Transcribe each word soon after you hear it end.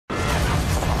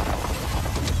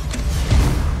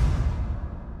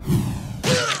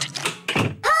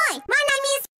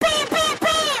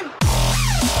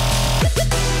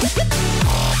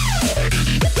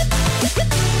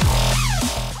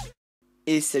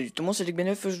salut tout le monde, c'est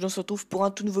Behemoth, je nous retrouve pour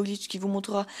un tout nouveau glitch qui vous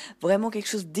montrera vraiment quelque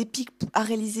chose d'épique à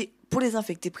réaliser pour les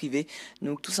infectés privés.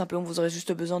 Donc tout simplement vous aurez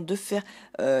juste besoin de faire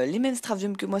les mêmes straff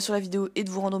jump que moi sur la vidéo et de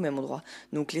vous rendre au même endroit.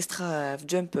 Donc les straff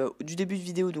jump du début de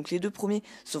vidéo, donc les deux premiers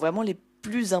sont vraiment les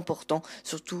plus importants,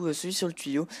 surtout celui sur le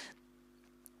tuyau.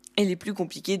 Et les plus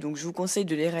compliqués, donc je vous conseille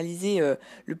de les réaliser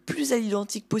le plus à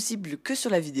l'identique possible que sur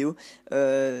la vidéo.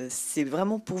 C'est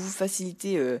vraiment pour vous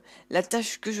faciliter la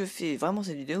tâche que je fais vraiment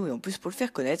cette vidéo, et en plus pour le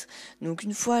faire connaître. Donc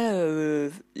une fois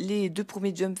les deux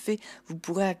premiers jumps faits, vous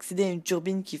pourrez accéder à une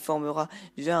turbine qui formera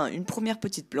déjà une première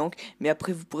petite planque, mais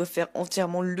après vous pourrez faire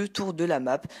entièrement le tour de la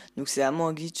map. Donc c'est vraiment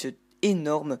un glitch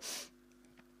énorme.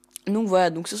 Donc voilà,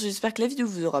 donc sur ce, j'espère que la vidéo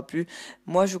vous aura plu.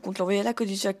 Moi je compte l'envoyer à la code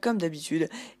du chat comme d'habitude.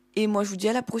 Et moi je vous dis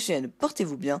à la prochaine,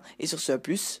 portez-vous bien, et sur ce à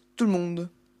plus, tout le monde.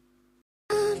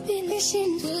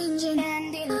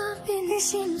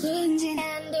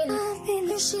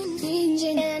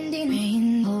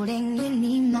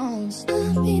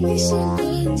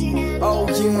 Oh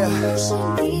yeah.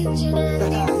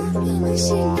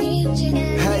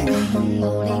 Hey.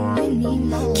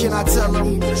 Can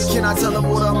I tell them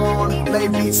what I'm on? Lay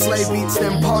beats, slay beats,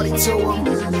 then party to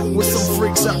them. With some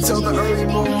freaks up till the early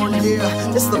morn.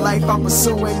 Yeah, it's the life I'm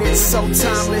pursuing. It's so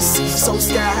timeless, so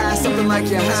sky high, something like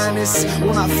your highness.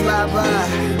 When I fly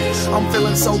by, I'm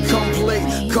feeling so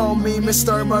complete. Call me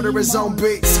Mr. Murderer's on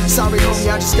beats. Sorry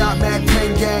homie, I just got mad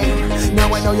pain game.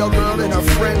 Now I know your girl and her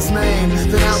friend's name.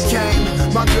 Then out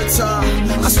came my guitar.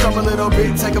 I strum a little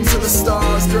bit, take them to the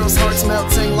stars. Girls' hearts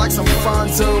melting like some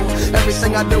fondue.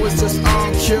 Everything I do is just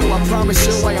on cue. I promise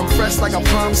you I am fresh like a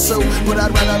palm suit. But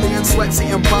I'd rather be in sweats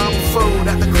eating bomb food.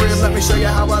 At the crib, let me show you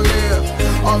how I live.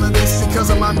 All of this because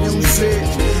of my music.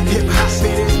 Hip hop,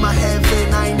 it is my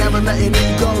heaven. I ain't never letting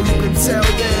it go. You can tell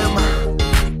them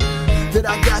that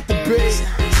I got the beat.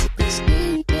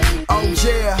 Oh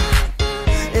yeah,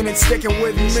 and it's sticking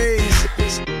with me.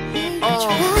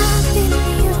 Drop in the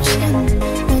ocean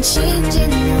and changing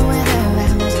the weather. I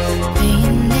was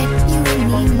praying that you and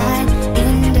me might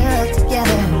end up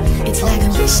together. It's like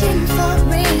I'm wishing for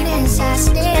rain as I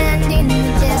stand in the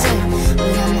desert.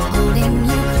 But I'm holding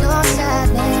you closer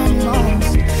than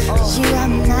most, 'cause you are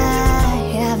my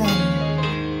heaven.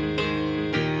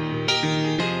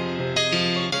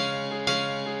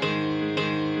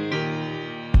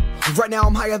 Right now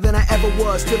I'm higher than I ever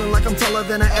was, feeling like I'm taller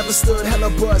than I ever stood. Hella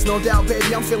buzz, no doubt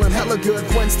baby, I'm feeling hella good.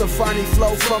 Gwen Stefani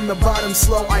flow from the bottom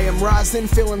slow. I am rising,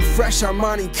 feeling fresh,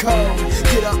 Armani code.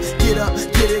 Get up,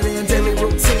 get it in, daily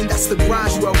routine. That's the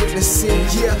grind you are witnessing.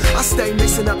 Yeah, I stay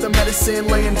mixing up the medicine,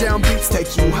 laying down beats,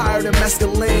 take you higher than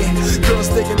mescaline. Girls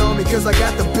thinking on me cause I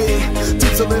got the beat.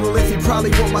 Dude's a little iffy,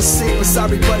 probably want my seat, but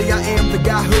sorry buddy, I am the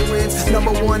guy who wins.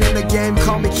 #1 in the game,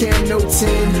 call me Cam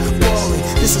Newton. Ballin',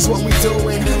 this is what we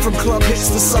doing. From club hits,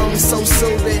 the song is so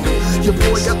soothing. Your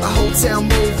boy got the whole town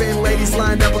moving. Ladies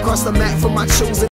lined up across the mat for my choosing.